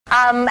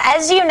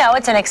As you know,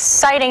 it's an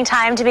exciting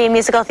time to be a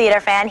musical theater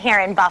fan here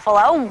in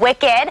Buffalo.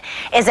 Wicked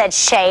is at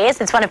Shea's.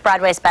 It's one of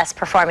Broadway's best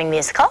performing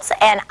musicals,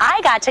 and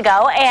I got to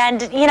go and,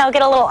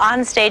 get a little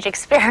onstage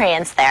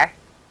experience there.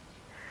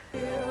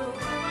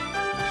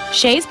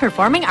 Shea's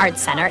Performing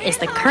Arts Center is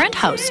the current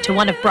host to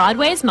one of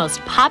Broadway's most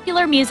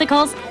popular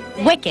musicals,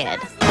 Wicked.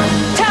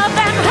 Tell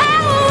them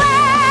how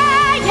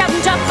I am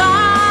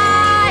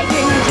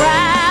defying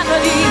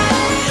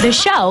gravity. The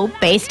show,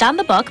 based on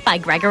the book by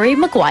Gregory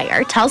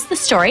Maguire, tells the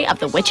story of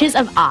the Witches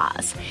of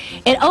Oz.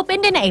 It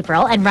opened in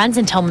April and runs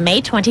until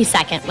May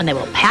 22nd, when they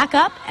will pack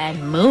up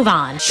and move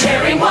on.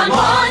 Sharing one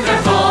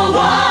wonderful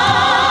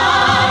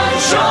one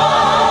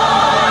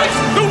short.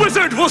 The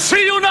wizard will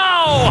see you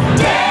now!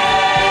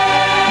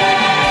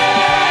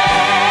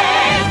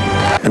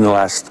 In the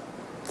last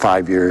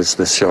 5 years,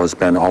 this show has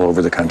been all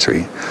over the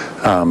country,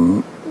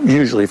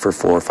 usually for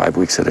 4 or 5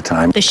 weeks at a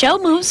time. The show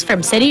moves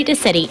from city to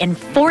city in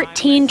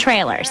 14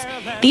 trailers.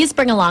 These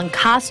bring along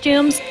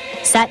costumes,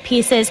 set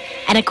pieces,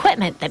 and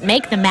equipment that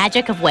make the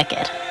magic of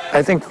Wicked.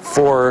 I think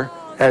for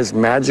as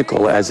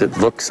magical as it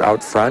looks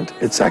out front,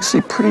 it's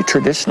actually pretty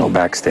traditional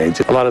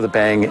backstage. A lot of the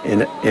bang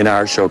in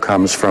our show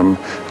comes from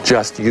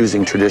just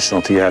using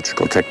traditional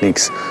theatrical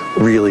techniques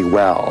really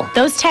well.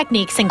 Those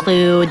techniques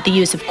include the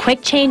use of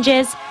quick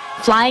changes,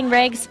 flying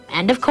rigs,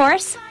 and of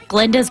course,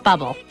 Glinda's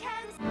bubble.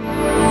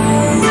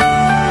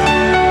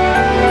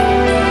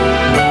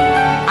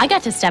 I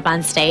got to step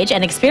on stage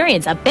and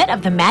experience a bit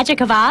of the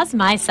magic of Oz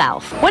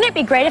myself. Wouldn't it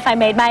be great if I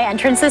made my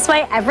entrance this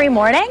way every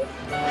morning?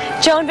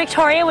 Joe and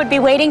Victoria would be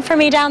waiting for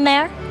me down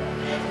there.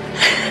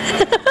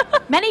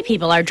 Many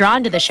people are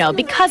drawn to the show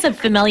because of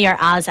familiar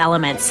Oz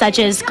elements, such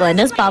as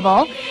Glinda's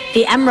bubble,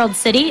 the Emerald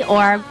City,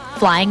 or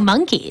flying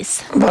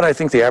monkeys. But I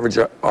think the average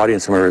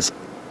audience member is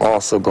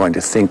also going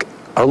to think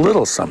a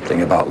little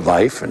something about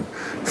life and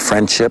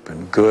friendship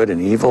and good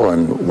and evil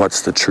and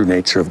what's the true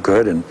nature of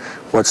good and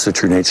what's the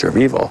true nature of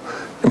evil.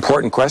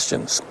 Important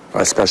questions,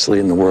 especially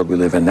in the world we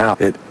live in now.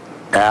 It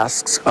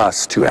asks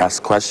us to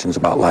ask questions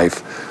about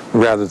life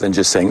rather than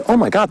just saying, oh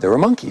my God, there were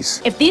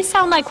monkeys. If these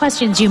sound like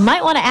questions you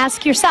might want to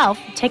ask yourself,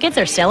 tickets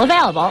are still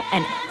available,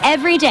 and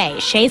every day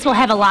Shea's will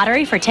have a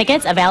lottery for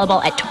tickets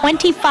available at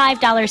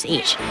 $25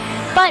 each.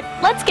 But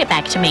let's get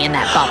back to me in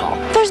that bubble.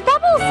 There's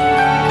bubbles!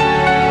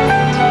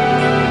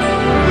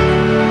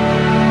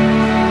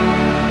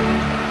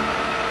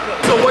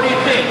 So what do you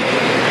think?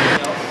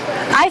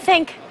 I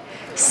think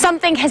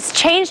something has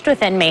changed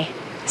within me.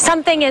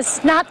 Something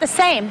is not the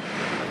same.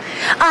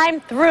 I'm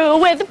through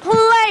with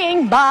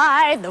playing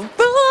by the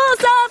rules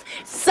of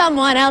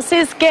someone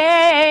else's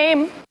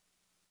game.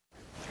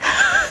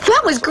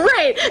 That was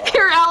great.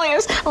 Here, Allie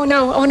is. Oh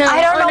no, oh no.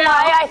 I don't know no.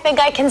 why I think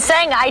I can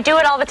sing. I do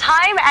it all the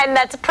time, and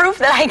that's proof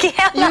that I can.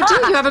 You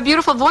do. You have a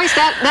beautiful voice.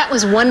 That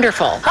was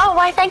wonderful. Oh,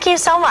 why, thank you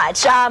so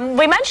much.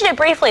 We mentioned it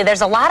briefly.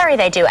 There's a lottery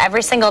they do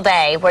every single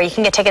day where you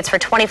can get tickets for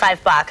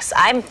 $25.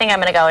 I think I'm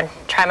going to go and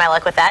try my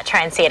luck with that,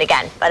 try and see it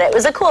again. But it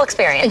was a cool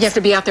experience. And you have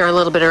to be out there a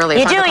little bit early.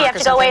 You do. You have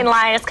to go wait in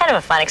line. It's kind of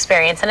a fun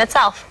experience in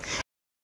itself.